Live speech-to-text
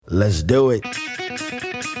Let's do it.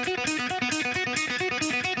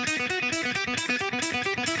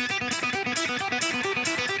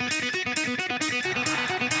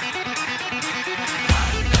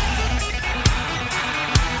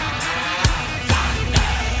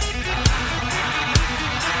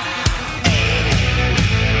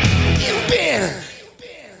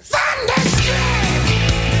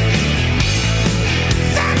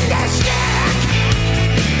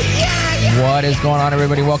 What is going on,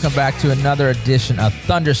 everybody? Welcome back to another edition of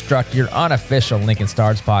Thunderstruck, your unofficial Lincoln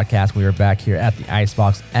Stars podcast. We are back here at the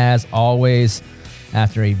Icebox, as always,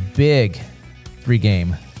 after a big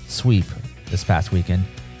three-game sweep this past weekend.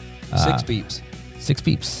 6 beeps. 6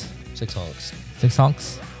 beeps. 6 honks. 6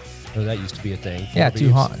 honks. Oh, that used to be a thing. Yeah,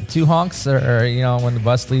 two honks, or you know, when the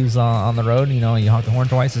bus leaves on the road, you know, you honk the horn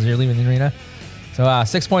twice as you're leaving the arena. So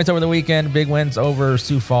 6 points over the weekend, big wins over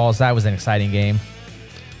Sioux Falls. That was an exciting game.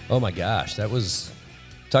 Oh my gosh, that was,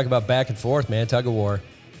 talk about back and forth, man, tug of war.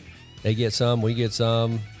 They get some, we get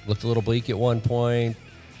some. Looked a little bleak at one point.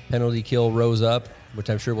 Penalty kill rose up, which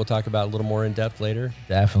I'm sure we'll talk about a little more in depth later.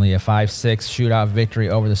 Definitely a 5-6 shootout victory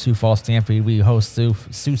over the Sioux Falls Stampede. We host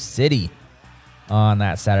Sioux City on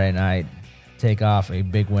that Saturday night. Take off a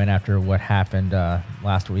big win after what happened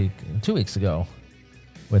last week, 2 weeks ago,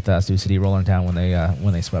 with Sioux City rolling down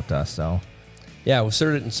when they swept us. So, yeah, we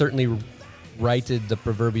certainly righted the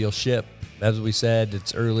proverbial ship. As we said,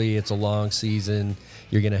 it's early, it's a long season.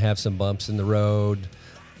 You're going to have some bumps in the road.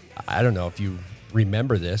 I don't know if you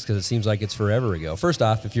remember this because it seems like it's forever ago. First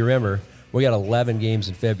off, if you remember, we got 11 games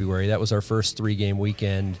in February. That was our first 3-game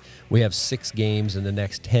weekend. We have 6 games in the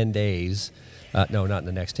next 10 days. No, not in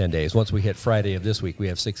the next 10 days. Once we hit Friday of this week, we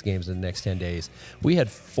have 6 games in the next 10 days. We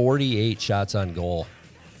had 48 shots on goal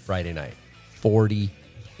Friday night.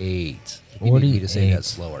 48. You need me to say that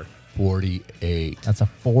slower. 48. That's a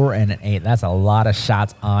 4 and an 8. That's a lot of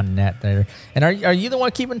shots on net there. And are you the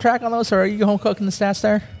one keeping track on those, or are you home cooking the stats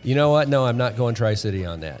there? You know what? No, I'm not going Tri-City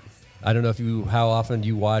on that. I don't know how often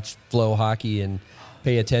you watch Flow Hockey and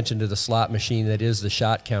pay attention to the slot machine that is the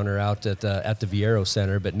shot counter out at the Viero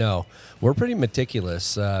Center, but no, we're pretty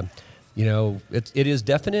meticulous. You know, it is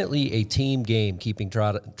definitely a team game, keeping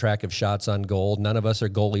track of shots on goal. None of us are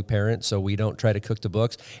goalie parents, so we don't try to cook the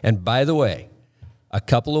books. And by the way, a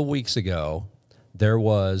couple of weeks ago, there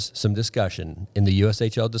was some discussion in the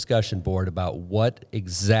USHL discussion board about what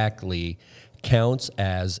exactly counts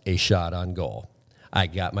as a shot on goal. I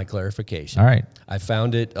got my clarification. All right. I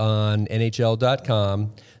found it on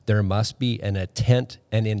NHL.com. There must be an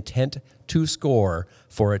intent to score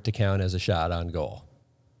for it to count as a shot on goal.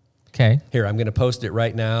 Okay. Here, I'm going to post it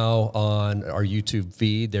right now on our YouTube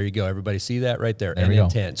feed. There you go. Everybody see that right there? There we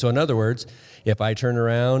intent. So in other words, if I turn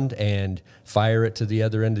around and fire it to the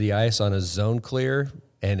other end of the ice on a zone clear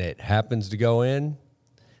and it happens to go in,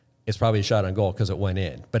 it's probably a shot on goal because it went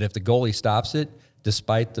in. But if the goalie stops it,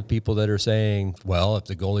 despite the people that are saying, well, if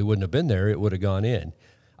the goalie wouldn't have been there, it would have gone in,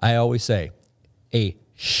 I always say a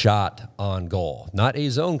shot on goal, not a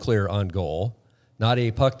zone clear on goal. Not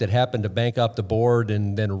a puck that happened to bank off the board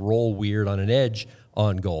and then roll weird on an edge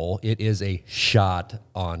on goal. It is a shot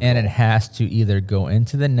on goal. And it has to either go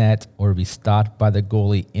into the net or be stopped by the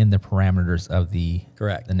goalie in the parameters of the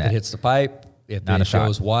Correct. The net. It hits the pipe. If Not it a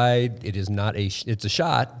goes shot. wide, it is not it's a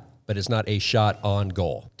shot, but it's not a shot on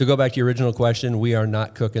goal. To go back to your original question, we are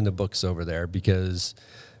not cooking the books over there because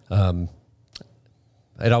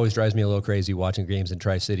it always drives me a little crazy watching games in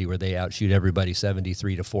Tri-City where they outshoot everybody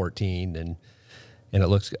 73-14 and it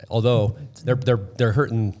looks, although they're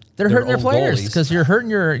hurting They're hurting their own players goalies. because you're hurting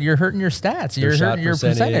your stats. You're Their hurting your shot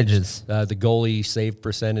percentages. The goalie save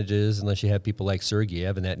percentages, unless you have people like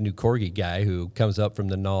Sergeyev and that new Corgi guy who comes up from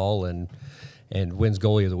the null and wins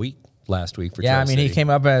goalie of the week last week for Yeah, I mean, Tri-City. he came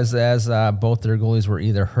up as both their goalies were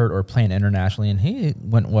either hurt or playing internationally, and he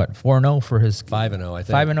went, 4-0 for his 5-0, I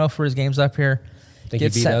think. 5-0 for his games up here. I think he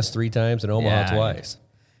beat us 3 times and Omaha Yeah, twice.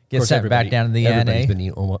 Gets sent back down to the Everybody's NA. been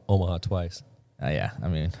in Omaha twice. Yeah, I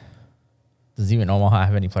mean, does even Omaha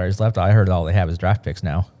have any players left? I heard all they have is draft picks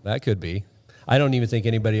now. That could be. I don't even think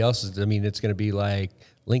anybody else is. I mean, it's going to be like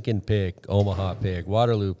Lincoln pick, Omaha pick,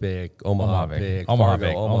 Waterloo pick, Omaha pick,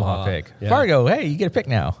 Omaha pick. Yeah. Fargo, hey, you get a pick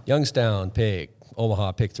now. Youngstown pick,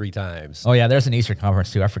 Omaha pick 3 times. Oh, yeah, there's an Eastern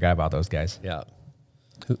Conference, too. I forgot about those guys. Yeah.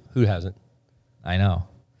 Who hasn't? I know.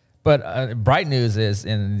 But bright news is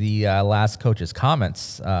in the last coach's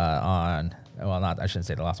comments I shouldn't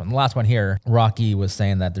say the last one. The last one here, Rocky was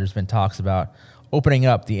saying that there's been talks about opening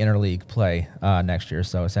up the interleague play next year.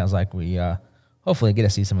 So it sounds like we hopefully get to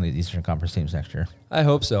see some of these Eastern Conference teams next year. I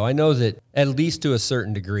hope so. I know that at least to a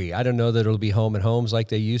certain degree. I don't know that it'll be home and homes like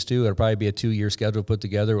they used to. It'll probably be a 2-year schedule put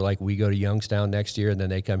together, like we go to Youngstown next year and then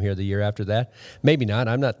they come here the year after that. Maybe not.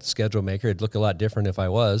 I'm not the schedule maker. It'd look a lot different if I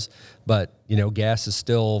was. But, gas is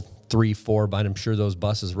still $3-4, but I'm sure those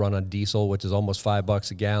buses run on diesel, which is almost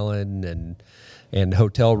 $5 a gallon, and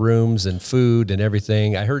hotel rooms and food and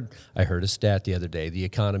everything. I heard a stat the other day. The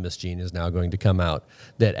Economist, Gene, is now going to come out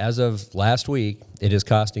that as of last week, it is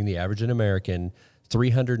costing the average American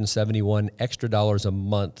 $371 extra dollars a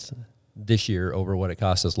month this year over what it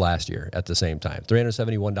cost us last year at the same time.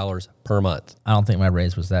 $371 per month. I don't think my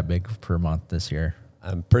raise was that big per month this year.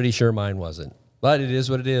 I'm pretty sure mine wasn't. But it is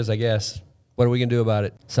what it is, I guess. What are we going to do about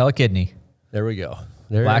it? Sell a kidney. There we go.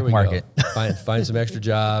 Black market. Find some extra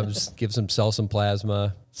jobs, sell some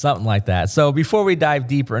plasma. Something like that. So before we dive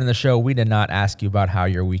deeper into the show, we did not ask you about how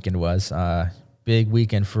your weekend was. Big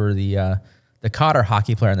weekend for the Cotter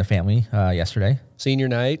hockey player in the family yesterday. Senior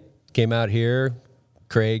night, came out here.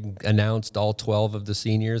 Craig announced all 12 of the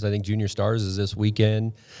seniors. I think Junior Stars is this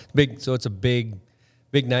weekend. So it's a big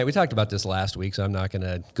night. We talked about this last week, so I'm not going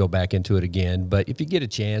to go back into it again. But if you get a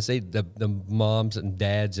chance, the moms and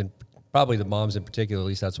dads, and probably the moms in particular, at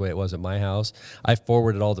least that's the way it was at my house. I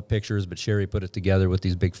forwarded all the pictures, but Sherry put it together with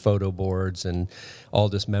these big photo boards and all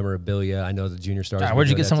this memorabilia. I know the Junior Stars. Where'd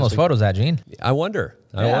you get some of those photos at, Gene? I wonder.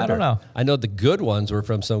 I don't know. I know the good ones were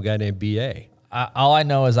from some guy named B.A. All I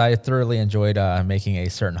know is I thoroughly enjoyed making a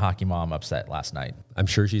certain hockey mom upset last night. I'm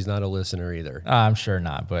sure she's not a listener either. I'm sure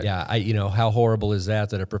not, but yeah, how horrible is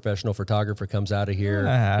that a professional photographer comes out of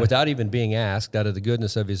here without even being asked, out of the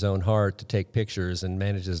goodness of his own heart, to take pictures and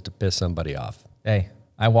manages to piss somebody off. Hey,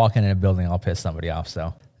 I walk in a building, I'll piss somebody off,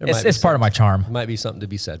 so it's part of my charm. Might be something to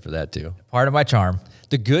be said for that too. Part of my charm.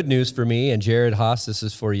 The good news for me, and Jared Haas, this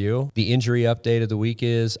is for you. The injury update of the week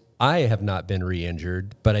is I have not been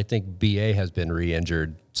re-injured, but I think BA has been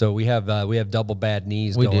re-injured. So we have double bad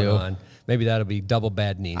knees going on. Maybe that'll be double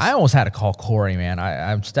bad knees. I almost had to call Corey, man.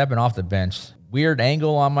 I'm stepping off the bench. Weird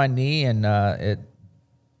angle on my knee, and it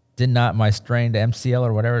did not, my strained MCL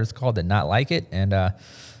or whatever it's called, did not like it, and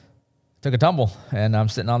took a tumble. And I'm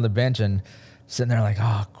sitting on the bench and sitting there like,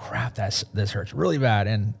 oh crap, this hurts really bad.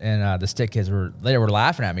 And the stick kids were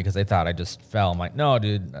laughing at me because they thought I just fell. I'm like, no,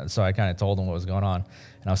 dude. So I kind of told them what was going on,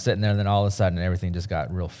 and I was sitting there, and then all of a sudden everything just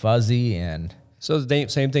got real fuzzy. And so the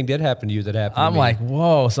same thing did happen to you that happened to me. I'm like,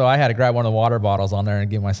 whoa. So I had to grab one of the water bottles on there and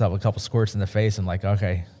give myself a couple squirts in the face. And like,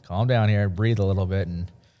 okay, calm down here, breathe a little bit.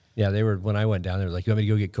 And yeah, when I went down there, like, you want me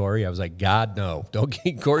to go get Corey? I was like, God, no. Don't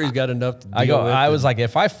get Corey's got enough to deal with. I was like,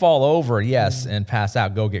 if I fall over, yes, and pass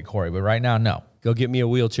out, go get Corey. But right now, no. Go get me a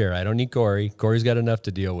wheelchair. I don't need Corey. Corey's got enough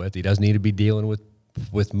to deal with. He doesn't need to be dealing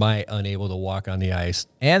with my unable to walk on the ice.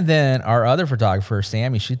 And then our other photographer,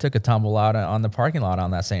 Sammy, she took a tumble out on the parking lot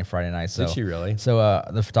on that same Friday night. So, did she really? So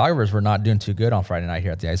the photographers were not doing too good on Friday night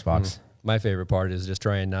here at the Icebox. My favorite part is just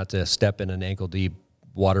trying not to step in an ankle-deep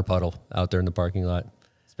water puddle out there in the parking lot.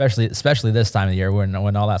 Especially this time of the year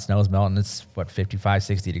when all that snow is melting. It's, 55,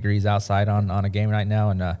 60 degrees outside on a game night now.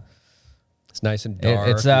 And it's nice and dark.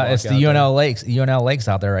 It's the UNL Lakes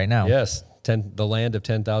out there right now. Yes. The land of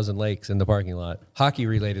 10,000 lakes in the parking lot.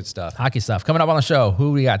 Hockey-related stuff. Hockey stuff. Coming up on the show,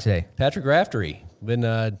 who we got today? Patrick Raftery. Been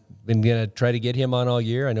going to try to get him on all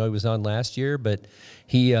year. I know he was on last year, but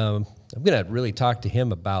I'm going to really talk to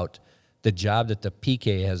him about the job that the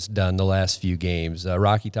PK has done the last few games.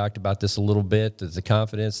 Rocky talked about this a little bit, that the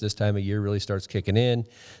confidence this time of year really starts kicking in,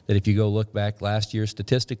 that if you go look back last year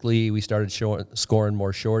statistically, we started scoring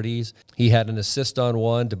more shorties. He had an assist on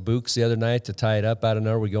one to Books the other night to tie it up out of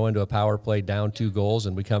nowhere. We go into a power play down 2 goals,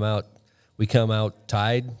 and we come out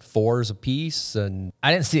tied 4s apiece. And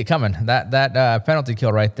I didn't see it coming. That penalty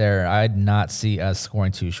kill right there, I did not see us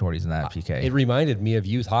scoring 2 shorties in that PK. It reminded me of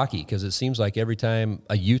youth hockey, because it seems like every time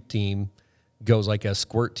a youth team goes, like a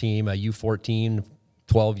squirt team, a U14,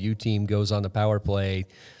 12U team goes on the power play,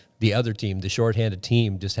 the other team, the shorthanded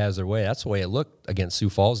team, just has their way. That's the way it looked against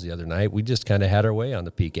Sioux Falls the other night. We just kind of had our way on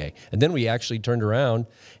the PK. And then we actually turned around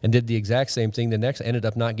and did the exact same thing the next, ended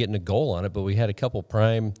up not getting a goal on it, but we had a couple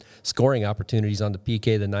prime scoring opportunities on the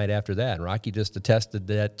PK the night after that. And Rocky just attested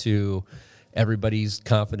that to everybody's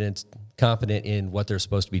confident in what they're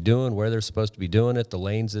supposed to be doing, where they're supposed to be doing it, the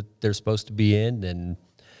lanes that they're supposed to be in. And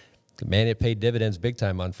man, it paid dividends big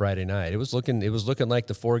time on Friday night. It was looking like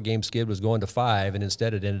the 4-game skid was going to 5, and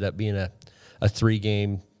instead it ended up being a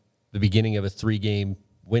 3-game, the beginning of a 3-game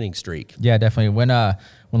winning streak. Yeah, definitely. When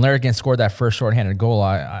Larrigan scored that first shorthanded goal,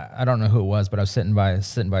 I don't know who it was, but I was sitting by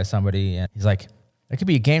somebody, and he's like, that could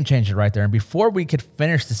be a game changer right there. And before we could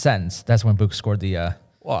finish the sentence, that's when Book scored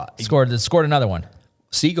scored another one.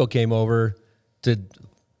 Siegel came over, to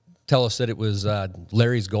tell us that it was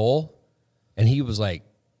Larry's goal, and he was like,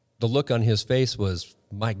 the look on his face was,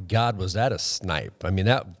 my God, was that a snipe? I mean,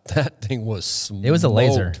 that thing was smoked. It was a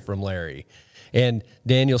laser from Larry. And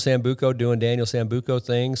Daniel Sambuco doing Daniel Sambuco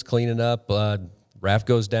things, cleaning up. Raf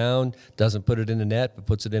goes down, doesn't put it in the net, but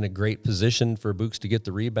puts it in a great position for Books to get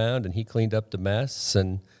the rebound, and he cleaned up the mess.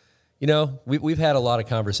 And, you know, we've had a lot of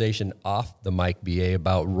conversation off the mic, BA,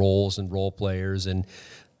 about roles and role players. And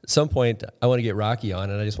at some point, I want to get Rocky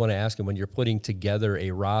on, and I just want to ask him, when you're putting together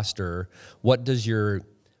a roster, what does your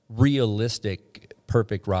realistic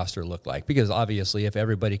perfect roster look like? Because obviously, if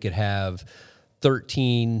everybody could have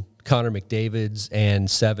 13 Connor McDavids and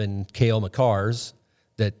 7 Cale Makars,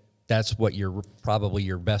 that's what probably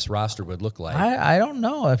your best roster would look like. I don't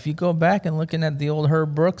know. If you go back and looking at the old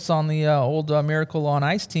Herb Brooks on the old Miracle on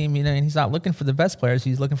Ice team, you know, he's not looking for the best players.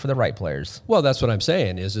 He's looking for the right players. Well, that's what I'm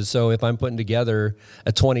saying is so if I'm putting together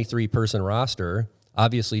a 23-person roster,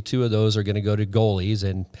 obviously 2 of those are going to go to goalies,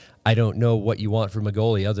 and I don't know what you want from a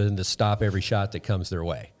goalie other than to stop every shot that comes their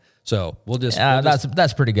way. So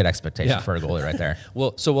that's pretty good expectation for a goalie right there.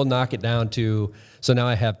 We'll knock it down to, so now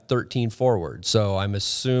I have 13 forwards. So I'm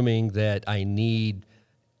assuming that I need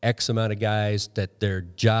X amount of guys that their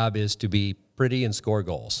job is to be pretty and score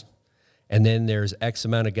goals. And then there's X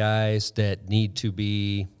amount of guys that need to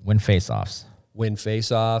be win faceoffs.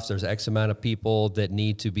 There's X amount of people that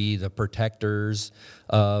need to be the protectors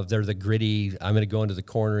of, they're the gritty, I'm going to go into the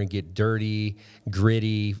corner and get dirty,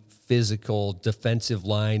 gritty, physical defensive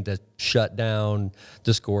line that shut down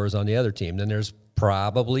the scores on the other team. Then there's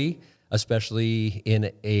probably, especially in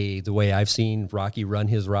the way I've seen Rocky run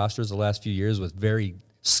his rosters the last few years with very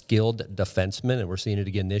skilled defensemen, and we're seeing it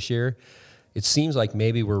again this year, it seems like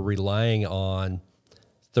maybe we're relying on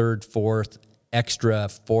third, fourth, extra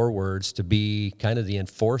forwards to be kind of the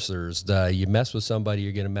enforcers. You mess with somebody,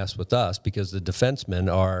 you're going to mess with us, because the defensemen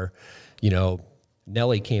are, you know,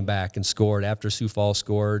 Nelly came back and scored after Sioux Falls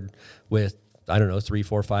scored with, I don't know, 3,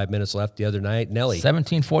 4, 5 minutes left the other night. Nelly.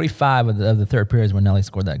 17:45 of the third period is when Nelly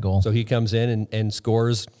scored that goal. So he comes in and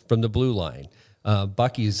scores from the blue line.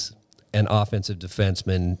 Bucky's an offensive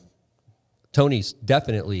defenseman. Tony's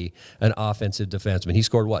definitely an offensive defenseman. He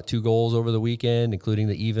scored, 2 goals over the weekend, including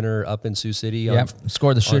the evener up in Sioux City.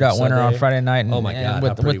 Scored the shootout winner on Friday night. And, oh, my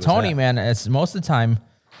God. With Tony, man, it's most of the time,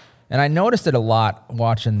 and I noticed it a lot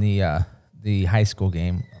watching the high school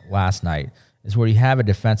game last night, is where you have a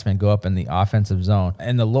defenseman go up in the offensive zone.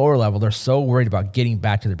 And the lower level, they're so worried about getting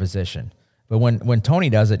back to their position. But when Tony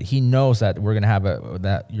does it, he knows that we're going to have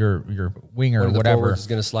that your winger or whatever is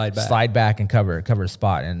going to slide back and cover a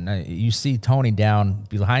spot. And you see Tony down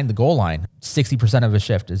behind the goal line. 60% of his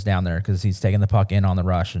shift is down there because he's taking the puck in on the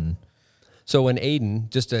rush. And so when Aiden,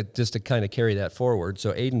 just to kind of carry that forward,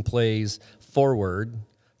 so Aiden plays forward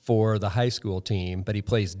for the high school team, but he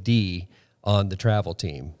plays D on the travel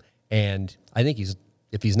team. And I think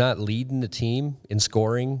if he's not leading the team in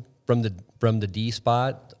scoring from the D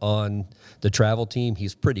spot on the travel team,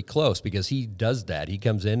 he's pretty close, because he does that. He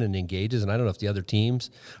comes in and engages, and I don't know if the other teams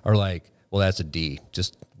are like, well, that's a D,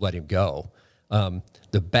 just let him go.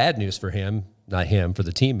 The bad news for him, not him, for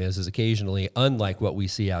the team is occasionally, unlike what we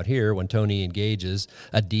see out here, when Tony engages,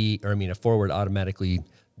 a forward automatically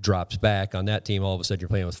drops back. On that team, all of a sudden you're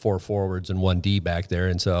playing with 4 forwards and 1 D back there,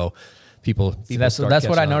 and so people that's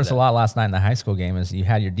what I noticed a lot last night in the high school game, is you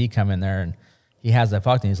had your D come in there and he has that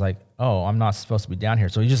puck and he's like, oh, I'm not supposed to be down here.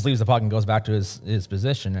 So he just leaves the puck and goes back to his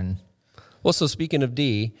position. And well, so speaking of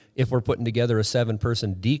D, if we're putting together a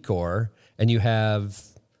 7-person D core and you have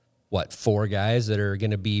 4 guys that are going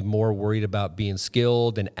to be more worried about being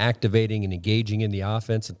skilled and activating and engaging in the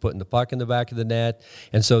offense and putting the puck in the back of the net.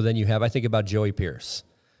 And so then you have, I think about Joey Pierce.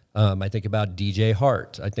 I think about DJ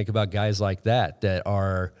Hart. I think about guys like that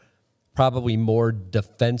are probably more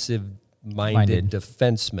defensive-minded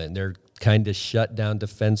defensemen. They're kind of shut-down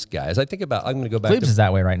defense guys. I'm going to go back Kleebs is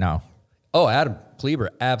that way right now. Oh, Adam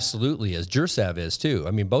Kleber absolutely is. Jursev is too.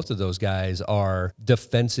 I mean, both of those guys are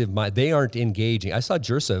defensive. They aren't engaging. I saw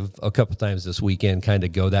Jursev a couple times this weekend kind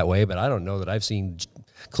of go that way, but I don't know that I've seen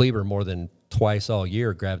Kleber more than twice all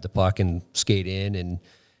year grab the puck and skate in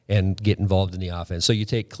and get involved in the offense. So you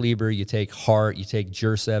take Kleber, you take Hart, you take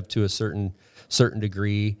Jursev to a certain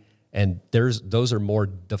degree, and those are more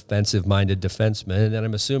defensive-minded defensemen. And then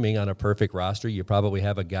I'm assuming on a perfect roster, you probably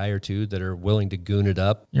have a guy or two that are willing to goon it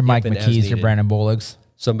up. Your Mike McKees, your Brandon Bullocks.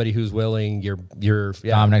 Somebody who's willing, your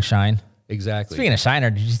Dominic Shine. Exactly. Speaking of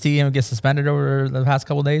Shiner, did you see him get suspended over the past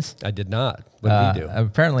couple of days? I did not. What did he do?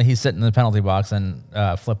 Apparently, he's sitting in the penalty box and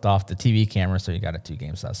flipped off the TV camera, so he got a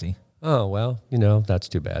 2-game sussy. Oh, well, that's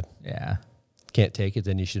too bad. Yeah. can't take it,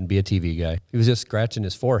 then you shouldn't be a TV guy. He was just scratching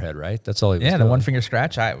his forehead, right? That's all he was Yeah, doing. the one finger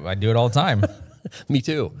scratch. I do it all the time. Me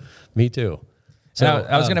too. So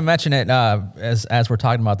I was going to mention it as we're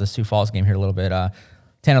talking about the Sioux Falls game here a little bit.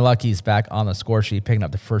 Tanner Lucky's back on the score sheet, picking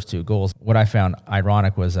up the first 2 goals. What I found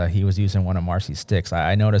ironic was he was using one of Marcy's sticks.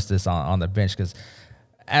 I noticed this on the bench because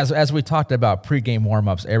as we talked about pregame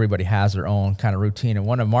warm-ups, everybody has their own kind of routine. And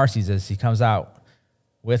one of Marcy's is he comes out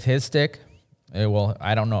with his stick. Well,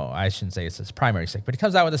 I don't know. I shouldn't say it's his primary stick, but he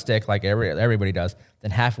comes out with a stick like everybody does.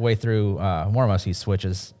 Then halfway through warm-ups, he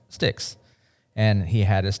switches sticks. And he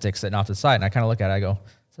had his stick sitting off to the side. And I kind of look at it. I go,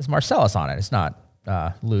 it says Marcellus on it. It's not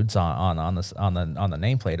Ludes on the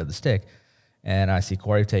nameplate of the stick. And I see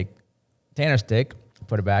Corey take Tanner's stick,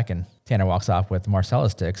 put it back, and Tanner walks off with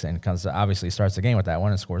Marcellus sticks and obviously starts the game with that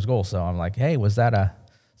one and scores goals. So I'm like, hey, is that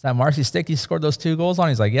Marcy's stick he scored those 2 goals on?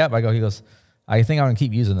 He's like, yep. He goes, I think I'm going to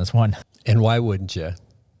keep using this one. And why wouldn't you?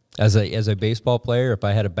 As a baseball player, if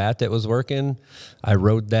I had a bat that was working, I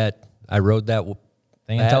rode that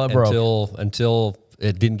Thing until it broke. Until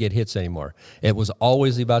it didn't get hits anymore. It was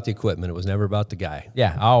always about the equipment. It was never about the guy.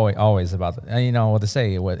 Yeah, always about the, you know what they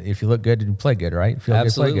say. If you look good, you play good, right? If you look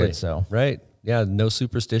Absolutely. good, play good. So right, yeah, no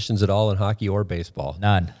superstitions at all in hockey or baseball.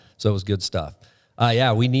 None. So it was good stuff.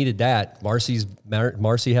 Yeah, we needed that.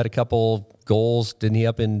 Marcy had a couple goals. Didn't he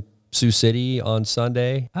up in Sioux City on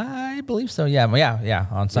Sunday? I believe so. Yeah.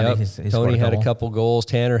 On Sunday, Yep. he Tony had a a couple goals.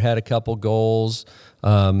 Tanner had a couple goals.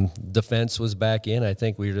 Defense was back in. I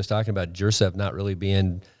think we were just talking about Jursev not really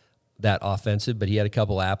being that offensive, but he had a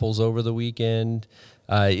couple apples over the weekend.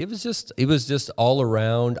 It was just all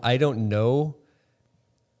around. I don't know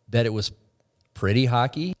that it was pretty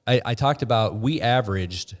hockey. I talked about we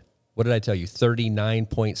averaged, what did I tell you,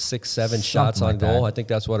 39.67 shots on goal. I think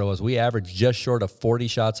that's what it was. We averaged just short of 40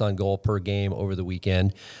 shots on goal per game over the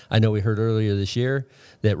weekend. I know we heard earlier this year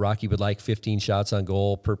that Rocky would like 15 shots on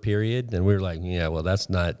goal per period, and we were like, yeah, well,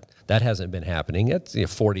 that hasn't been happening. That's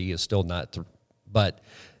 40 is still not, but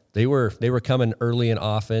they were coming early and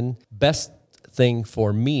often. Best thing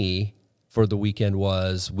for me for the weekend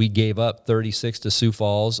was we gave up 36 to Sioux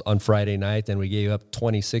Falls on Friday night, then we gave up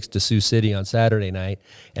 26 to Sioux City on Saturday night,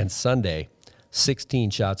 and Sunday,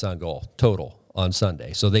 16 shots on goal total on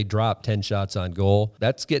Sunday. So they dropped 10 shots on goal.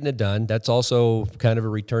 That's getting it done. That's also kind of a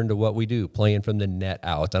return to what we do, playing from the net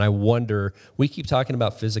out. And I wonder, we keep talking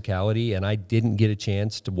about physicality, and I didn't get a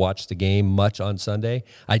chance to watch the game much on Sunday.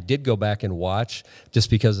 I did go back and watch just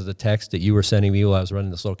because of the text that you were sending me while I was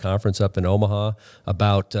running this little conference up in Omaha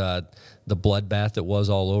about the bloodbath that was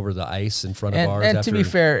all over the ice in front of ours. And to be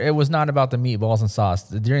fair, it was not about the meatballs and sauce.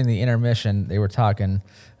 During the intermission, they were talking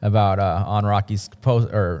about on Rocky's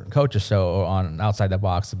coach's show on Outside the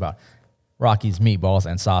Box about Rocky's meatballs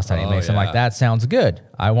and sauce that he makes. Yeah. I'm like, that sounds good.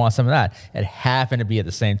 I want some of that. It happened to be at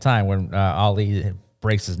the same time when Ali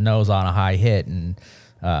breaks his nose on a high hit, and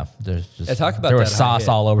there was sauce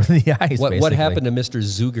all over the ice. What happened to Mr.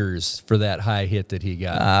 Zugers for that high hit that he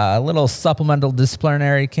got? A little supplemental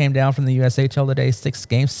disciplinary came down from the USHL today.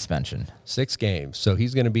 6-game suspension. 6 games. So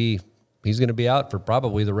he's going to be out for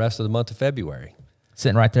probably the rest of the month of February.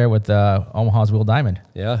 Sitting right there with Omaha's Will Diamond.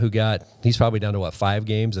 Yeah, he's probably down to 5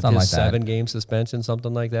 games of his 7-game suspension,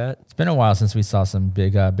 something like that. It's been a while since we saw some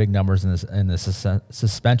big numbers in the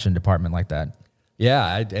suspension department like that.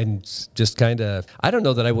 Yeah, and just kind of, I don't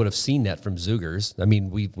know that I would have seen that from Zugers. I mean,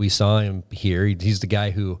 we saw him here. He's the guy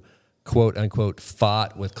who, quote unquote,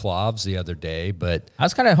 fought with Klovs the other day. But I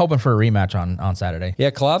was kind of hoping for a rematch on Saturday. Yeah,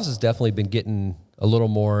 Klovs has definitely been getting a little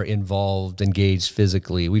more involved, engaged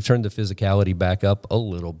physically. We've turned the physicality back up a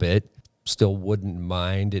little bit. Still wouldn't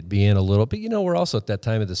mind it being a little, but we're also at that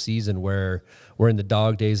time of the season where we're in the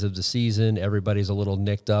dog days of the season. Everybody's a little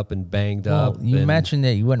nicked up and banged up. You mentioned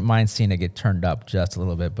that you wouldn't mind seeing it get turned up just a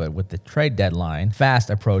little bit, but with the trade deadline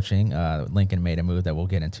fast approaching, Lincoln made a move that we'll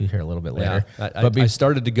get into here a little bit later. I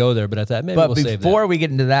started to go there, but I thought maybe we'll save that. But before we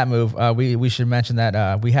get into that move, we should mention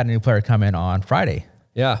that we had a new player come in on Friday.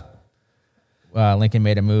 Yeah. Lincoln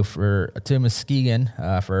made a move to Muskegon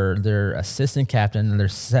for their assistant captain, their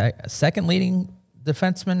second leading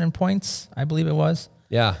defenseman in points, I believe it was.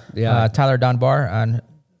 Yeah. Tyler Dunbar. On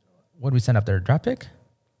what did we send up there? Draft pick?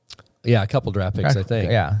 Yeah, a couple draft picks, I think.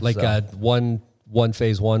 Yeah. Like one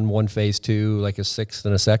phase 1 phase 2, like a 6th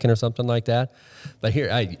and a 2nd or something like that. But here,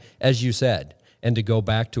 as you said, and to go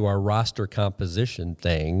back to our roster composition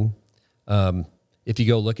thing, if you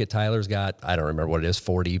go look at Tyler's got, I don't remember what it is,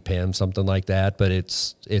 40 PIM, something like that. But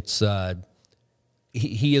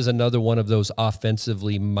he is another one of those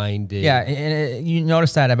offensively minded. Yeah, and you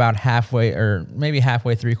noticed that about halfway or maybe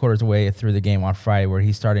halfway, 3/4 way through the game on Friday, where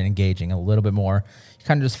he started engaging a little bit more. He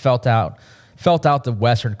kind of just felt felt out the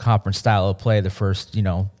Western Conference style of play the first,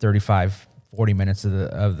 35, 40 minutes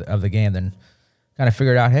of the game, then kind of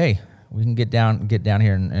figured out, hey, we can get down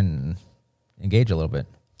here and engage a little bit.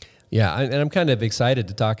 Yeah, and I'm kind of excited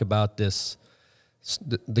to talk about this.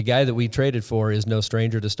 The guy that we traded for is no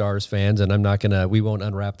stranger to Stars fans, and we won't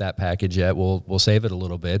unwrap that package yet. We'll save it a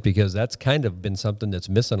little bit because that's kind of been something that's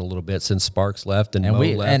missing a little bit since Sparks left and Mo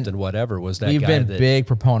left and whatever was that guy. We've been big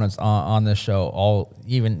proponents on this show,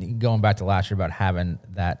 even going back to last year, about having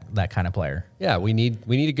that kind of player. Yeah, we need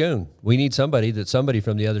a goon. We need somebody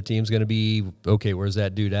from the other team's going to be, okay, where's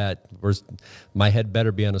that dude at? My head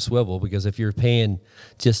better be on a swivel, because if you're paying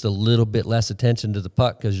just a little bit less attention to the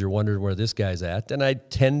puck because you're wondering where this guy's at, then I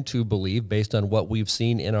tend to believe, based on what we've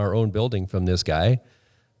seen in our own building from this guy,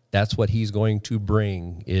 that's what he's going to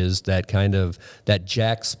bring, is that kind of that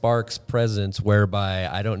Jack Sparks presence, whereby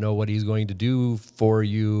I don't know what he's going to do for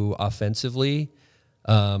you offensively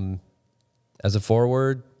as a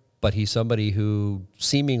forward, but he's somebody who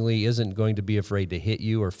seemingly isn't going to be afraid to hit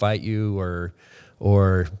you or fight you,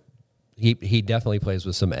 or he definitely plays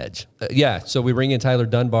with some edge. So we bring in Tyler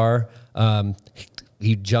Dunbar.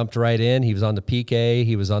 He jumped right in. He was on the PK.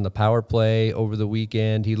 He was on the power play over the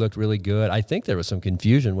weekend. He looked really good. I think there was some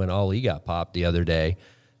confusion when Ali got popped the other day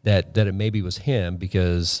that it maybe was him,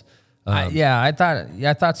 because I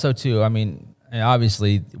thought so too. I mean,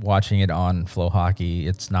 obviously watching it on Flow Hockey,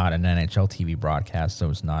 it's not an NHL TV broadcast, so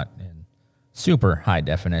it's not in super high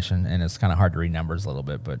definition, and it's kind of hard to read numbers a little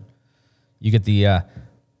bit. But you get the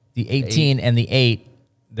 18 and the 8.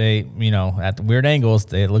 They, at the weird angles,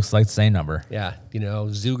 it looks like the same number. Yeah,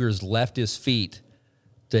 Zuger's left his feet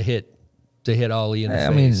to hit Ali in the face.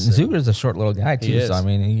 I mean, Zuger's a short little guy too, so I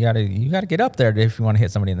mean, you gotta get up there if you want to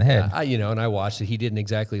hit somebody in the head. And I watched it. He didn't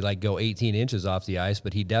exactly go 18 inches off the ice,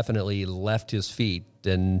 but he definitely left his feet,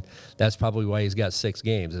 and that's probably why he's got 6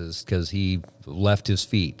 games, is because he left his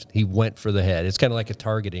feet. He went for the head. It's kind of like a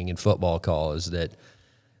targeting in football call, is that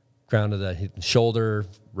crown of the shoulder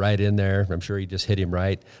right in there. I'm sure he just hit him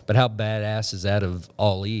right. But how badass is that of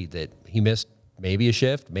Ali that he missed maybe a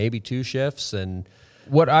shift, maybe 2 shifts, and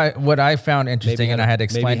what I found interesting, and I had to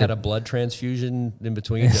explain, maybe had a blood transfusion in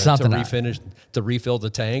between to refill the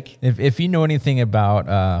tank. If you know anything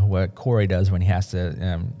about what Corey does when he has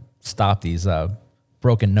to stop these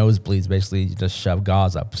broken nosebleeds, basically you just shove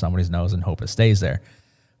gauze up somebody's nose and hope it stays there.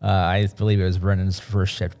 I believe it was Brendan's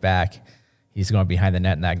first shift back. He's going behind the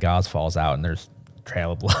net, and that gauze falls out, and there's a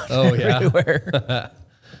trail of blood everywhere.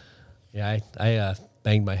 Yeah, I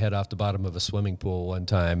banged my head off the bottom of a swimming pool one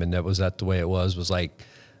time, and that the way it was like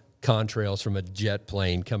contrails from a jet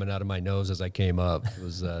plane coming out of my nose as I came up. It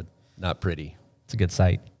was not pretty. It's a good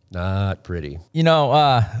sight. Not pretty.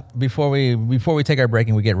 Before we take our break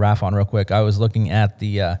and we get Raph on real quick, I was looking at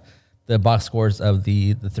the box scores of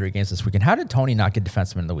the 3 games this weekend. How did Tony not get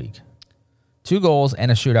Defenseman of the Week? 2 goals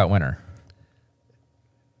and a shootout winner.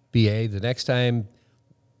 BA, the next time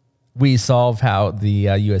we solve how the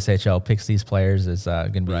USHL picks these players is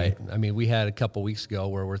going to be right. I mean, we had a couple weeks ago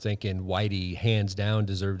where we're thinking Whitey hands down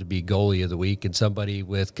deserved to be goalie of the week, and somebody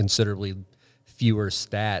with considerably fewer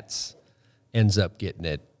stats ends up getting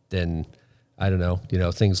it. Then I don't know,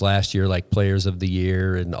 things last year like players of the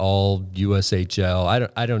year and all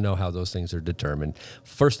USHL. I don't know how those things are determined.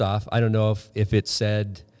 First off, I don't know if it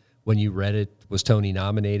said when you read it, was Tony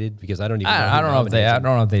nominated? Because I don't even know. I don't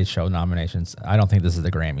know if they show nominations. I don't think this is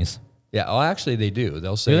the Grammys. Yeah, well, actually they do.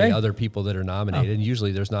 They'll say other people that are nominated, and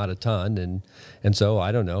usually there's not a ton, and so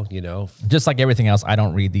I don't know, Just like everything else, I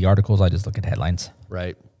don't read the articles. I just look at headlines.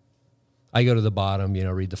 Right. I go to the bottom,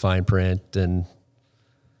 read the fine print and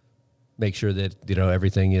make sure that,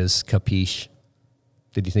 everything is capiche.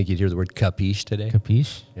 Did you think you'd hear the word capiche today?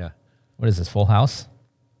 Capiche? Yeah. What is this, Full House?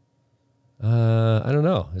 I don't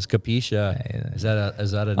know. Is Capiche, is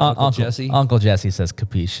that an Uncle Jesse? Uncle Jesse says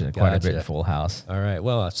Capiche quite a bit in Full House. All right.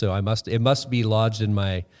 Well, so it must be lodged in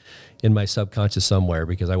my subconscious somewhere,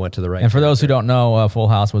 because I went to the right. And for those who don't know, Full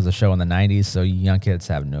House was a show in the 90s, so young kids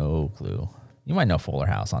have no clue. You might know Fuller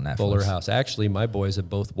House on Netflix. Fuller House. Actually, my boys have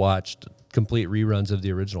both watched complete reruns of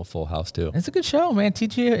the original Full House too. It's a good show, man.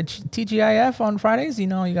 TGIF on Fridays. You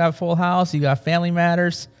got Full House. You got Family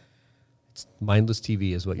Matters. It's mindless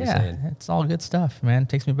TV is what you're saying. Yeah, it's all good stuff, man.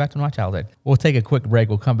 Takes me back to my childhood. We'll take a quick break.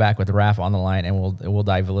 We'll come back with Raph on the line, and we'll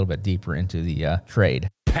dive a little bit deeper into the trade.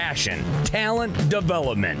 Passion, talent,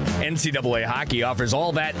 development. NCAA hockey offers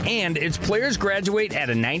all that, and its players graduate at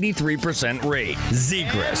a 93% rate.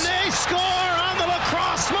 Zegras. And they score on the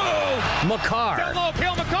lacrosse move. Makar. Down low,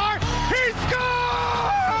 Makar. He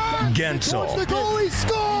scores! Gensel. The goalie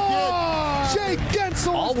scores! Jake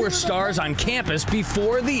Gensel. All were stars on campus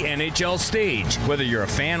before the NHL stage. Whether you're a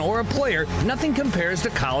fan or a player, nothing compares to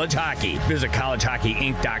college hockey. Visit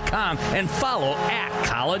collegehockeyinc.com and follow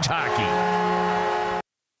 @collegehockey.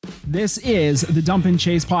 This is the Dump and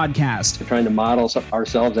Chase podcast. We're trying to model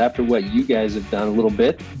ourselves after what you guys have done a little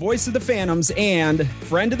bit. Voice of the Phantoms and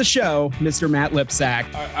friend of the show, Mr. Matt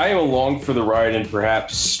Lipsack. I am along for the ride and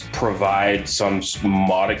perhaps provide some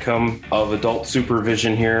modicum of adult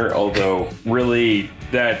supervision here, although really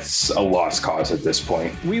that's a lost cause at this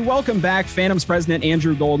point. We welcome back Phantoms president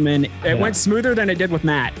Andrew Goldman. It went smoother than it did with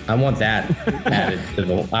Matt. I want that added.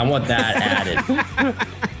 I want that added.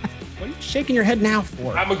 What are you shaking your head now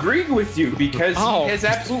for? I'm agreeing with you because he has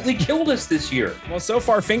absolutely killed us this year. Well, so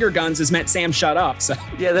far, finger guns has meant Sam shut up. So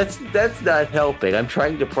yeah, that's not helping. I'm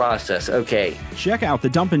trying to process. Okay. Check out the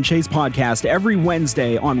Dump and Chase podcast every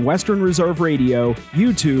Wednesday on Western Reserve Radio,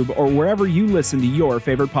 YouTube, or wherever you listen to your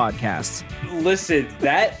favorite podcasts. Listen,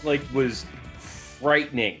 that was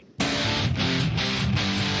frightening.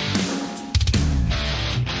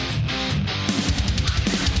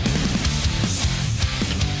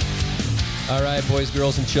 All right, boys,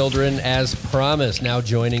 girls, and children, as promised, now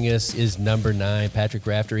joining us is number 9, Patrick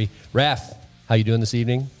Raftery. Raf, how you doing this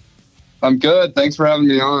evening? I'm good. Thanks for having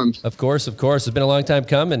me on. Of course. It's been a long time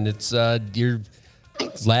coming. It's your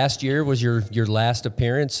last year was your last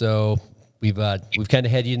appearance, so we've kind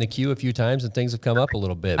of had you in the queue a few times, and things have come up a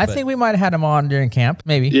little bit. I think we might have had him on during camp,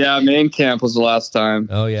 maybe. Yeah, main camp was the last time.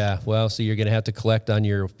 Oh yeah. Well, so you're gonna have to collect on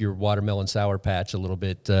your watermelon sour patch a little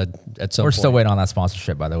bit at some point. We're still waiting on that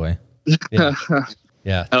sponsorship, by the way. Yeah.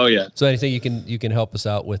 Yeah. Oh yeah. So anything you can help us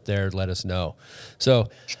out with there, let us know. So,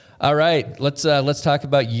 all right, let's talk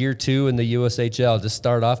about year 2 in the USHL. Just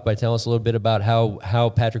start off by telling us a little bit about how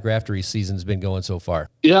Patrick Raftery's season's been going so far.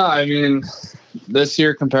 Yeah, I mean, this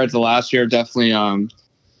year compared to last year, definitely had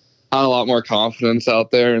a lot more confidence out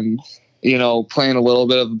there, and playing a little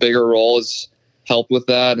bit of a bigger role has helped with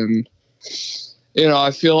that. And I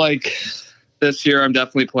feel like this year I'm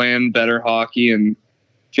definitely playing better hockey and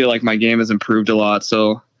feel like my game has improved a lot,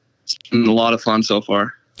 so it's been a lot of fun so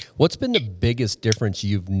far. What's been the biggest difference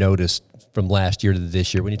you've noticed from last year to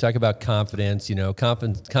this year? When you talk about confidence,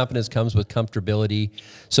 confidence comes with comfortability.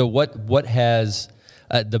 So what has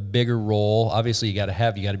the bigger role? Obviously, you got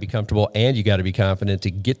to be comfortable and you got to be confident to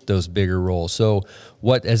get those bigger roles. So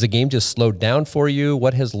what, has the game just slowed down for you?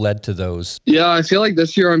 What has led to those? Yeah, I feel like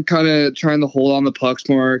this year I'm kind of trying to hold on the pucks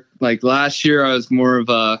more. Like last year, I was more of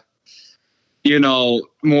a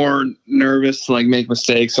more nervous to make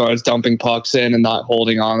mistakes. So I was dumping pucks in and not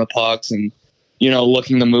holding on the pucks and,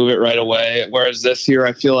 looking to move it right away. Whereas this year,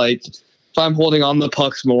 I feel like if I'm holding on the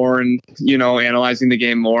pucks more and, analyzing the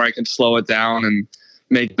game more, I can slow it down and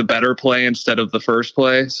make the better play instead of the first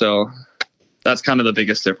play. So that's kind of the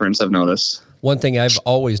biggest difference I've noticed. One thing I've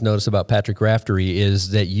always noticed about Patrick Raftery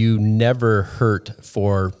is that you never hurt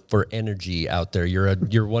for energy out there.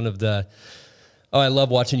 You're one of the, I love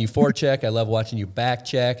watching you forecheck. I love watching you back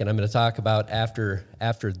check. And I'm going to talk about after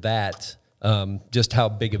that, just how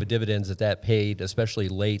big of a dividends that paid, especially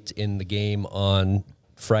late in the game on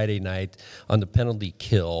Friday night on the penalty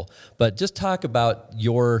kill. But just talk about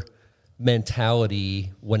your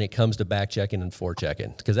mentality when it comes to back checking and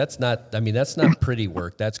forechecking, because that's not pretty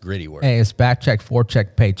work. That's gritty work. Hey, it's back check,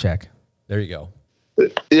 forecheck, paycheck. There you go.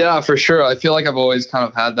 Yeah, for sure. I feel like I've always kind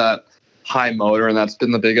of had that high motor, and that's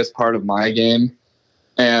been the biggest part of my game.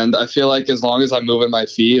 And I feel like as long as I'm moving my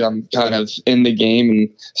feet, I'm kind of in the game and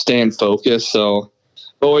staying focused. So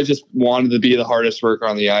I've always just wanted to be the hardest worker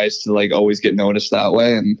on the ice to always get noticed that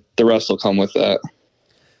way, and the rest will come with that.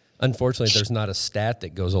 Unfortunately, there's not a stat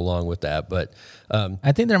that goes along with that, but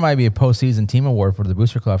I think there might be a postseason team award for the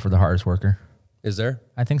Booster Club for the hardest worker. Is there?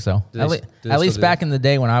 I think so. At least back in the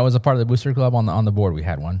day when I was a part of the Booster Club on the board, we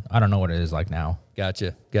had one. I don't know what it is like now.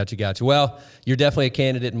 Gotcha. Well, you're definitely a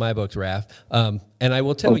candidate in my books, Raph. And I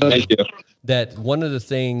will tell you that one of the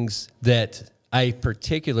things that I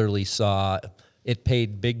particularly saw, it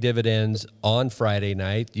paid big dividends on Friday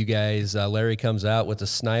night. You guys, Larry comes out with a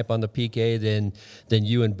snipe on the PK, then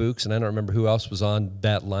you and Books, and I don't remember who else was on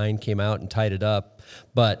that line, came out and tied it up.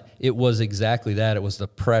 But it was exactly that. It was the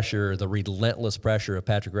pressure, the relentless pressure of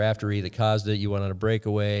Patrick Raftery that caused it. You went on a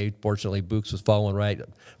breakaway. Fortunately, Books was following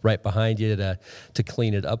right behind you to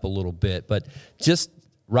clean it up a little bit. But just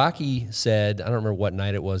Rocky said, I don't remember what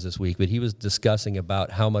night it was this week, but he was discussing about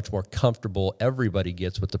how much more comfortable everybody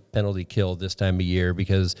gets with the penalty kill this time of year,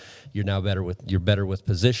 because you're now better with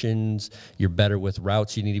positions, you're better with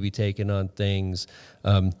routes you need to be taking on things.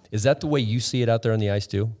 Is that the way you see it out there on the ice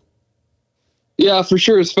too? Yeah, for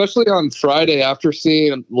sure. Especially on Friday, after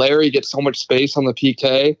seeing Larry get so much space on the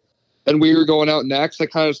PK, and we were going out next, I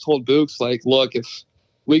kind of just told Books, like, look, if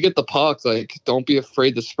we get the puck, like, don't be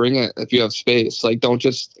afraid to spring it if you have space. Like, don't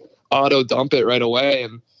just auto dump it right away.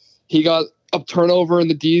 And he got a turnover in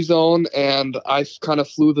the D zone, and I kind of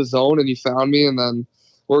flew the zone, and he found me, and then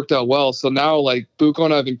worked out well. So now, like, Buko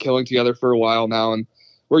and I have been killing together for a while now, and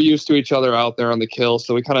we're used to each other out there on the kill,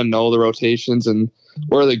 so we kind of know the rotations and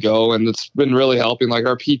where they go, and it's been really helping. Like,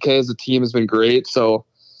 our PK as a team has been great, so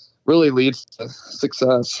really leads to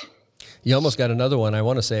success. You almost got another one. I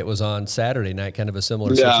want to say it was on Saturday night, kind of a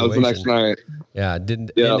similar situation. Yeah, it was the next night. Yeah,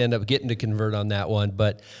 didn't end up getting to convert on that one.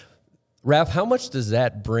 But, Raph, how much does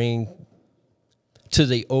that bring to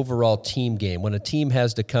the overall team game when a team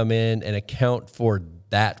has to come in and account for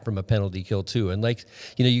that from a penalty kill too? And like,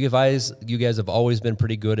 you know, you guys have always been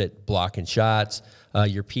pretty good at blocking shots.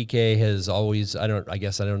 Your PK has always, I don't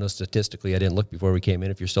know statistically, I didn't look before we came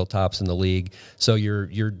in if you're still tops in the league. So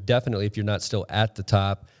you're definitely, if you're not still at the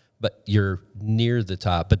top, but you're near the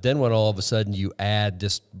top. But then when all of a sudden you add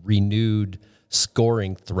this renewed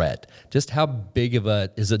scoring threat, just how big of a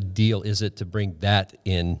deal is it to bring that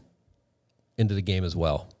into the game as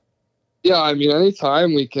well? Yeah, I mean,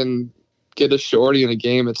 anytime we can get a shorty in a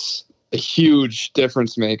game, it's a huge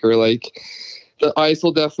difference maker. Like, the ice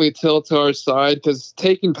will definitely tilt to our side because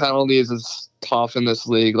taking penalties is tough in this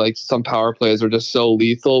league. Like, some power plays are just so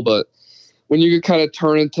lethal, but when you can kind of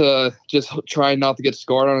turn into just trying not to get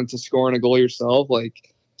scored on into scoring a goal yourself,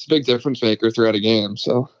 like, it's a big difference maker throughout a game.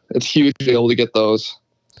 So it's huge to be able to get those.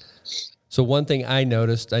 So one thing I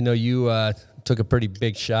noticed, I know you took a pretty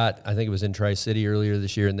big shot. I think it was in Tri-City earlier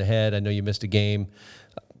this year in the head. I know you missed a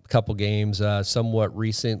couple games somewhat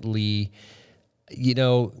recently. You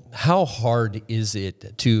know, how hard is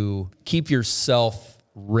it to keep yourself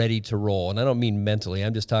ready to roll? And I don't mean mentally.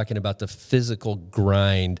 I'm just talking about the physical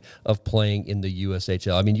grind of playing in the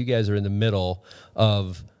USHL. I mean, you guys are in the middle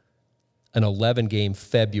of an 11-game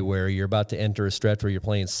February. You're about to enter a stretch where you're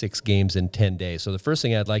playing 6 games in 10 days. So the first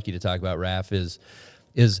thing I'd like you to talk about, Raph,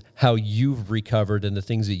 is how you've recovered and the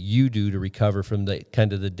things that you do to recover from the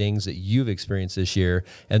kind of the dings that you've experienced this year,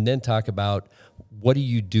 and then talk about what do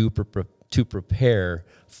you do to prepare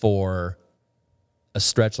for a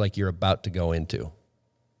stretch like you're about to go into.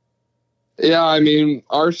 Yeah, I mean,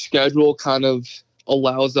 our schedule kind of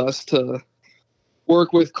allows us to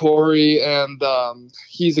work with Corey, and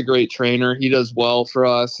he's a great trainer. He does well for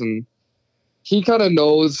us, and he kind of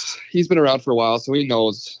knows, he's been around for a while, so he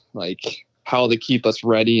knows, like, how to keep us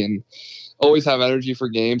ready and always have energy for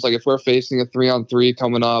games. Like, if we're facing a 3-on-3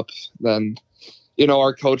 coming up, then, you know,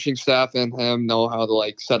 our coaching staff and him know how to,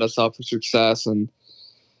 like, set us up for success. And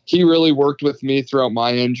he really worked with me throughout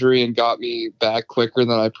my injury and got me back quicker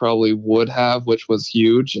than I probably would have, which was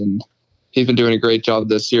huge. And he's been doing a great job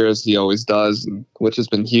this year, as he always does, and which has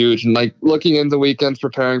been huge. And, like, looking into weekends,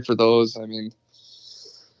 preparing for those, I mean,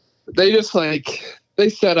 they just, like, they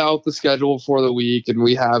set out the schedule for the week, and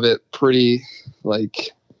we have it pretty, like,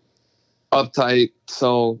 uptight.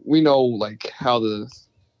 So we know, like, how to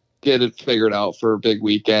get it figured out for a big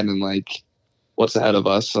weekend and, like, what's ahead of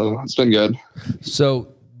us. So it's been good.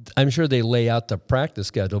 So I'm sure they lay out the practice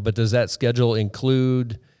schedule, but does that schedule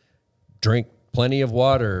include drink plenty of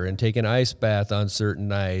water and take an ice bath on certain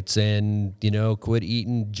nights and, you know, quit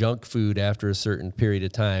eating junk food after a certain period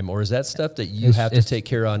of time? Or is that stuff that you have to take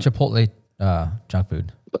care on? Chipotle junk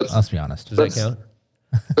food. Let's be honest. Does that count?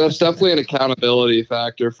 That's definitely an accountability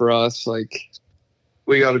factor for us. Like,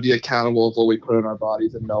 we got to be accountable of what we put in our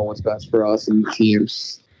bodies and know what's best for us and the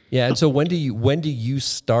teams. Yeah. And so when do you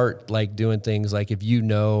start, like, doing things like, if you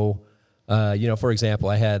know, for example,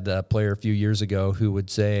 I had a player a few years ago who would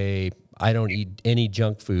say, I don't eat any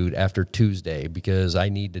junk food after Tuesday because I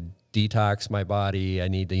need to detox my body. I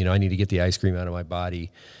need to get the ice cream out of my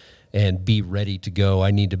body and be ready to go.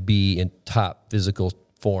 I need to be in top physical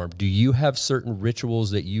form. Do you have certain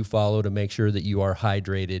rituals that you follow to make sure that you are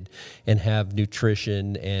hydrated and have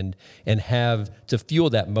nutrition and have to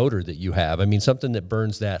fuel that motor that you have? I mean, something that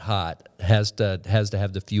burns that hot has to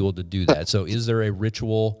have the fuel to do that. So is there a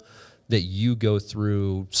ritual that you go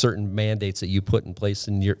through, certain mandates that you put in place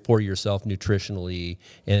for yourself nutritionally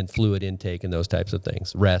and fluid intake and those types of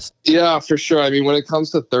things? Rest? Yeah, for sure. I mean, when it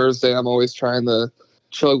comes to Thursday, I'm always trying to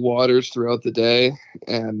chug waters throughout the day,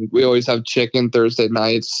 and we always have chicken Thursday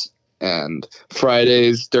nights, and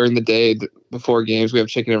Fridays during the day before games we have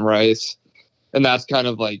chicken and rice, and that's kind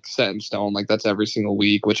of like set in stone. Like, that's every single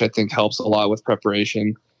week, which I think helps a lot with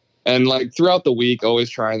preparation. And, like, throughout the week, always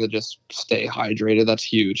trying to just stay hydrated. That's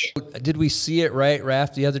huge. Did we see it right,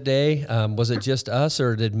 Raph, the other day? Was it just us,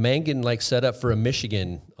 or did Mangan, like, set up for a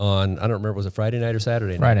Michigan on, I don't remember, was it Friday night or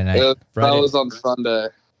Saturday night? Friday night. That was on Sunday.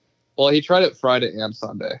 Well, he tried it Friday and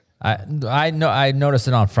Sunday. I noticed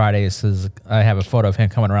it on Fridays because I have a photo of him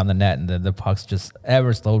coming around the net and the puck's just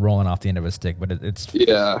ever slow rolling off the end of his stick, but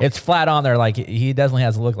it's flat on there. Like he definitely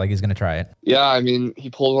has a look like he's going to try it. Yeah, I mean, he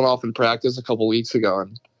pulled one off in practice a couple weeks ago,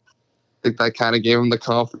 and I think that kind of gave him the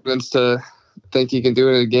confidence to think he can do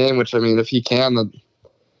it in a game. Which, I mean, if he can,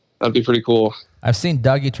 that'd be pretty cool. I've seen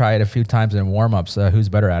Dougie try it a few times in warm-ups. Who's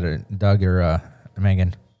better at it, Doug or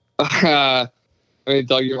Mangan? I mean,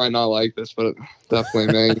 Doug, you might not like this, but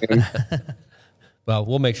definitely Mangan. Well,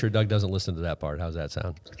 we'll make sure Doug doesn't listen to that part. How's that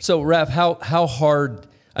sound? So, Ref, how hard?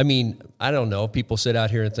 I mean, I don't know. People sit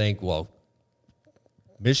out here and think, well,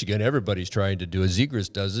 Michigan, everybody's trying to do it.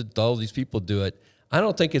 Zegras does it. All these people do it. I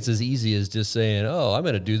don't think it's as easy as just saying, oh, I'm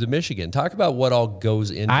going to do the Michigan. Talk about what all goes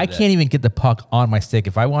into I that. can't even get the puck on my stick.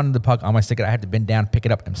 If I wanted the puck on my stick, I had to bend down, pick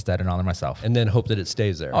it up instead, and on there myself. And then hope that it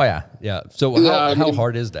stays there. Oh, yeah. Yeah. So how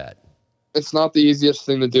hard is that? It's not the easiest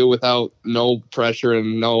thing to do without no pressure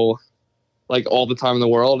and no, like, all the time in the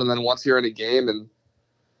world. And then once you're in a game and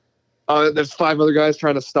there's 5 other guys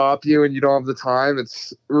trying to stop you and you don't have the time,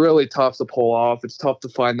 it's really tough to pull off. It's tough to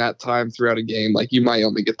find that time throughout a game. Like, you might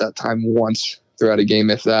only get that time once throughout a game,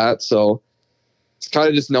 if that. So it's kind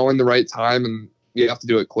of just knowing the right time, and you have to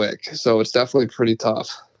do it quick. So it's definitely pretty tough.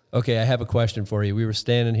 Okay, I have a question for you. We were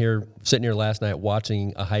sitting here last night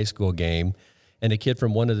watching a high school game, and a kid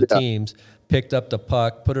from one of the teams picked up the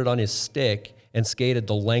puck, put it on his stick, and skated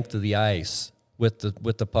the length of the ice with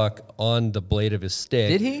the puck on the blade of his stick.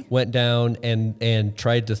 Did he? Went down and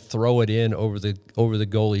tried to throw it in over the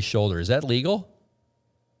goalie's shoulder. Is that legal?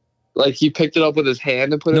 Like, he picked it up with his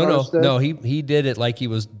hand and put it on his stick? No, he did it like he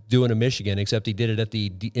was doing a Michigan, except he did it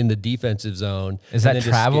in the defensive zone. Is that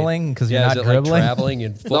traveling? Because you're not dribbling? Like traveling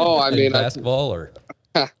in football, No, I mean, basketball, or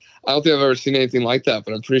I don't think I've ever seen anything like that,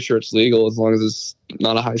 but I'm pretty sure it's legal as long as it's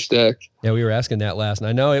not a high stick. Yeah, we were asking that last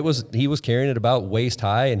night. No, he was carrying it about waist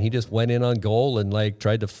high, and he just went in on goal and like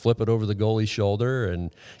tried to flip it over the goalie's shoulder,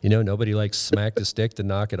 and nobody like smacked the stick to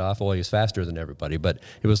knock it off. Well, he was faster than everybody, but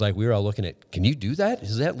it was like we were all looking at, can you do that?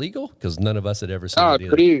 Is that legal? Because none of us had ever seen it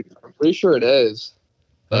either. I'm pretty sure it is.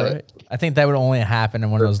 All right. I think that would only happen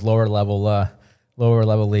in one of those lower level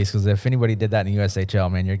leagues, because if anybody did that in the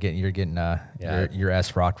USHL, man, you're getting your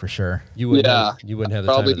ass rocked for sure. You wouldn't have the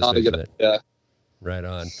probably time to not a good. Right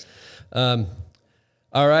on.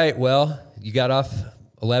 All right. Well, you got off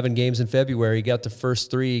 11 games in February. You got the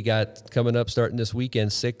first 3 you got coming up starting this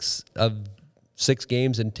weekend. 6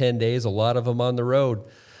 games in 10 days. A lot of them on the road.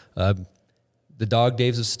 The dog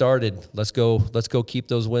days have started. Let's go keep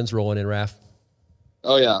those wins rolling in, Raph.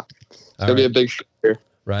 Oh yeah, it's gonna be a big show here.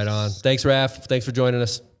 Right on. Thanks, Raph. Thanks for joining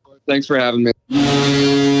us. Thanks for having me.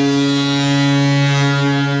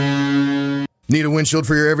 Need a windshield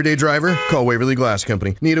for your everyday driver? Call Waverly Glass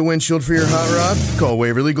Company. Need a windshield for your hot rod? Call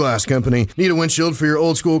Waverly Glass Company. Need a windshield for your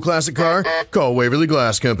old school classic car? Call Waverly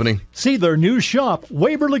Glass Company. See their new shop,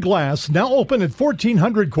 Waverly Glass, now open at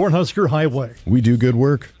 1400 Cornhusker Highway. We do good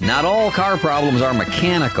work. Not all car problems are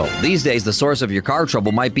mechanical. These days, the source of your car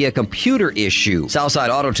trouble might be a computer issue. Southside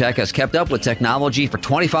Auto Tech has kept up with technology for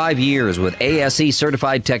 25 years with ASE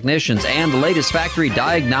certified technicians and the latest factory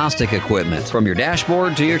diagnostic equipment. From your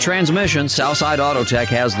dashboard to your transmission, Southside Auto Tech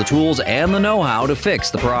has the tools and the know-how to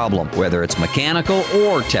fix the problem, whether it's mechanical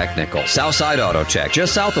or technical. Southside Auto Tech,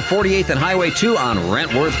 just south of 48th and Highway 2 on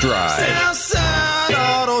Rentworth Drive. Southside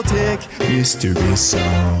Auto Tech, mystery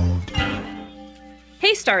solved.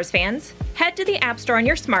 Hey Stars fans, head to the App Store on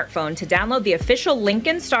your smartphone to download the official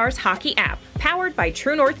Lincoln Stars hockey app, powered by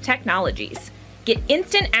True North Technologies. Get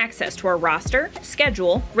instant access to our roster,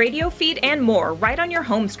 schedule, radio feed, and more right on your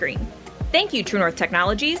home screen. Thank you, True North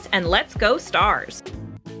Technologies, and let's go Stars.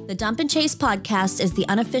 The Dump and Chase podcast is the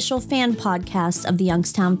unofficial fan podcast of the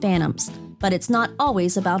Youngstown Phantoms, but it's not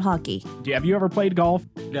always about hockey. Have you ever played golf?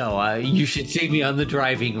 No, you should see me on the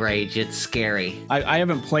driving range. It's scary. I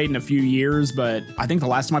haven't played in a few years, but I think the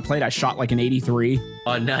last time I played, I shot like an 83.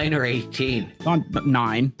 On 9 or 18? On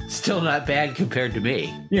 9. Still not bad compared to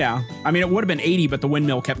me. Yeah. I mean, it would have been 80, but the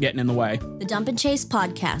windmill kept getting in the way. The Dump and Chase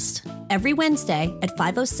podcast, every Wednesday at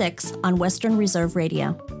 5:06 on Western Reserve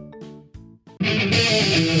Radio.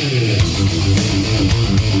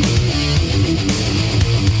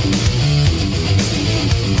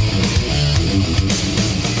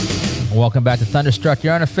 Welcome back to Thunderstruck,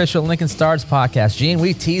 your unofficial Lincoln Stars podcast. Gene,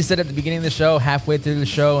 we teased it at the beginning of the show, halfway through the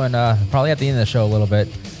show, and probably at the end of the show a little bit.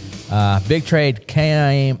 Big trade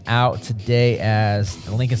came out today as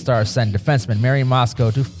the Lincoln Stars sent defenseman Mary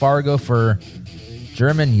Moscow to Fargo for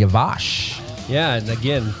German Yavash. Yeah, and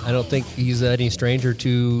again, I don't think he's any stranger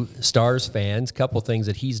to Stars fans. A couple things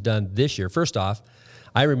that he's done this year. First off,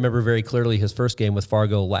 I remember very clearly his first game with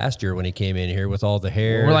Fargo last year when he came in here with all the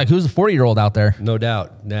hair. We're like, who's the 40-year-old out there? No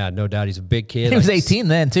doubt. Yeah, no doubt. He's a big kid. He was 18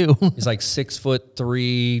 then, too. He's like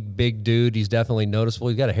 6'3", big dude. He's definitely noticeable.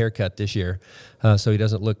 He's got a haircut this year, so he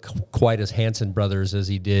doesn't look quite as Hanson brothers as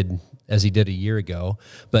he did a year ago.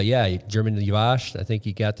 But yeah, German Yavash, I think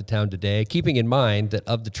he got to town today. Keeping in mind that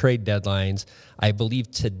of the trade deadlines, I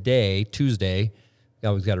believe today, Tuesday, I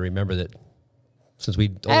always got to remember that since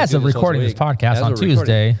we as of recording this podcast on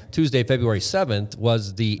Tuesday, February 7th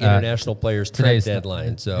was the international players trade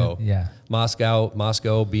deadline. So yeah,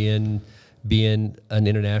 Moscow being an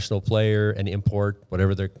international player, an import,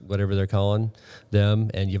 whatever they're calling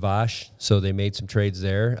them, and Yavash. So they made some trades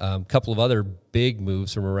there. A couple of other big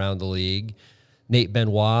moves from around the league. Nate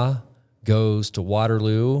Benoit goes to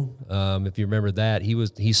Waterloo. If you remember that,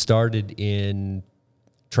 he started in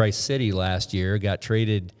Tri-City last year, got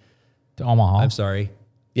traded to Omaha. I'm sorry.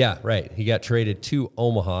 Yeah, right. He got traded to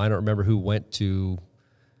Omaha. I don't remember who went to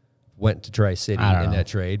Tri-City in that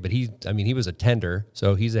trade, but he was a tender,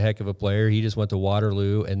 so he's a heck of a player. He just went to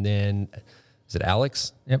Waterloo, and then is it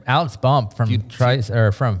Alex? Yep, Alex Bump from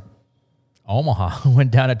from Omaha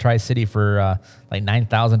went down to Tri-City for like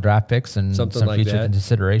 9,000 draft picks and something some like future that.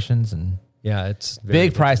 Considerations, and yeah, it's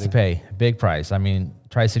big price to pay. Big price. I mean,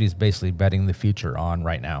 Tri-City is basically betting the future on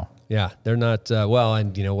right now. Yeah, they're not well,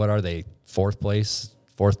 and you know what are they? Fourth place,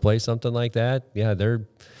 something like that. Yeah, they're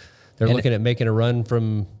looking at making a run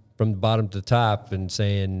from the bottom to the top and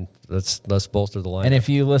saying let's bolster the line. And if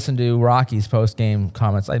you listen to Rocky's post game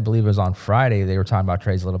comments, I believe it was on Friday, they were talking about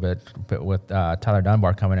trades a little bit, but with Tyler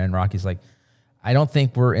Dunbar coming in, Rocky's like, I don't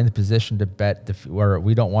think we're in the position to bet or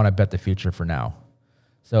we don't want to bet the future for now.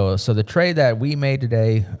 So the trade that we made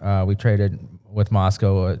today, we traded with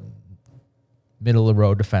Moscow a middle of the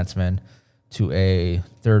road defenseman to a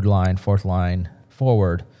third line, fourth line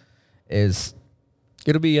forward is.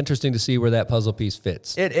 It'll be interesting to see where that puzzle piece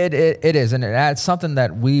fits. It is, and it adds something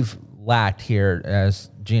that we've lacked here, as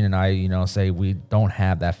Gene and I, say we don't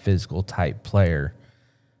have that physical type player.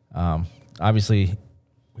 Obviously,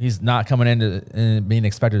 he's not coming into being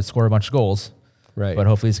expected to score a bunch of goals, right? But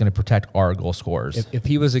hopefully, he's going to protect our goal scorers. If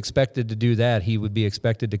he was expected to do that, he would be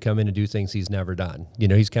expected to come in and do things he's never done.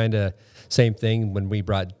 He's kind of same thing when we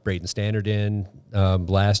brought Braden Standard in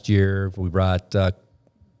last year. We brought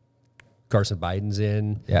Carson Biden's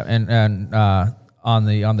in. Yeah, and on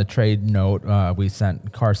the trade note, we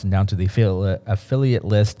sent Carson down to the affiliate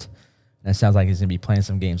list, and it sounds like he's going to be playing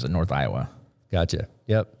some games at North Iowa. Gotcha.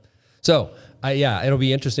 Yep. So, it'll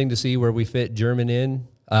be interesting to see where we fit German in.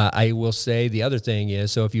 I will say the other thing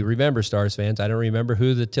is, so if you remember, Stars fans, I don't remember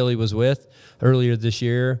who the Tilly was with earlier this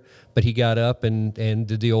year, but he got up and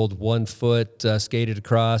did the old 1 foot, skated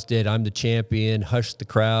across, I'm the champion, hushed the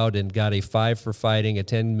crowd, and got a 5 for fighting, a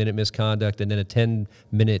 10-minute misconduct, and then a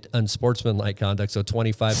 10-minute unsportsmanlike conduct, so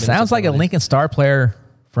 25 minutes. Sounds like a Lincoln Star player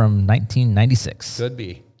from 1996.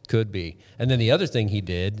 Could be. And then the other thing he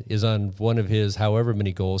did is on one of his however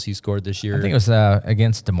many goals he scored this year. I think it was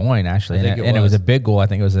against Des Moines, actually. It was a big goal. I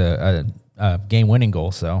think it was a game-winning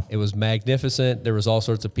goal. So it was magnificent. There was all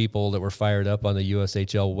sorts of people that were fired up on the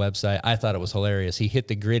USHL website. I thought it was hilarious. He hit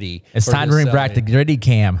the gritty. It's time to bring back the gritty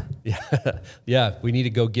cam. Yeah. We need to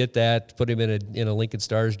go get that, put him in a Lincoln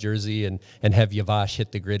Stars jersey and have Yavash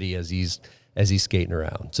hit the gritty as he's skating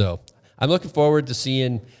around. So I'm looking forward to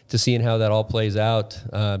seeing how that all plays out.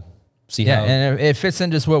 And it fits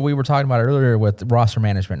in just what we were talking about earlier with roster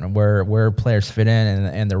management and where players fit in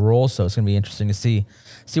and their roles. So it's going to be interesting to see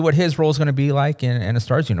what his role is going to be like in a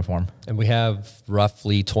Stars uniform. And we have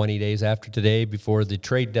roughly 20 days after today before the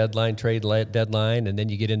trade deadline, and then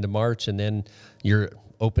you get into March, and then you're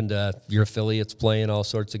open to your affiliates playing all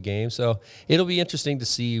sorts of games. So it'll be interesting to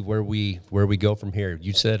see where we go from here.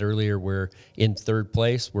 You said earlier we're in third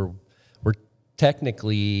place. We're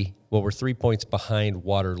technically, we're 3 points behind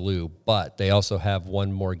Waterloo, but they also have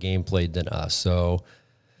one more game played than us. So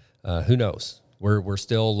who knows? We're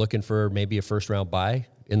still looking for maybe a first-round bye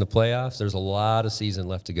in the playoffs. There's a lot of season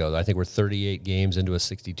left to go. I think we're 38 games into a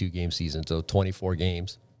 62-game season, so 24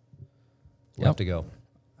 games left to go.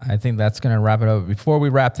 I think that's going to wrap it up. Before we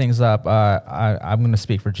wrap things up, I'm going to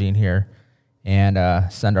speak for Gene here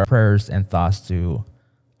and send our prayers and thoughts to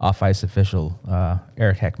off-ice official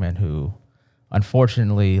Eric Heckman, who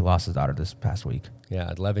unfortunately lost his daughter this past week.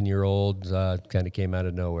 Yeah, 11-year-old kind of came out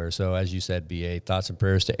of nowhere. So as you said, BA, thoughts and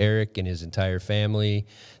prayers to Eric and his entire family.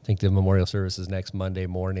 I think the memorial service is next Monday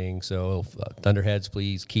morning. So Thunderheads,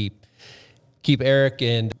 please keep Eric,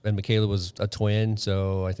 and Michaela was a twin.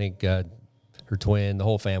 So I think her her twin. The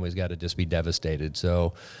whole family's got to just be devastated.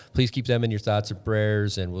 So please keep them in your thoughts and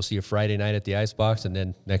prayers, and we'll see you Friday night at the Icebox and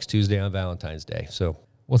then next Tuesday on Valentine's Day. So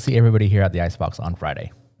we'll see everybody here at the Icebox on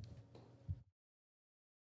Friday.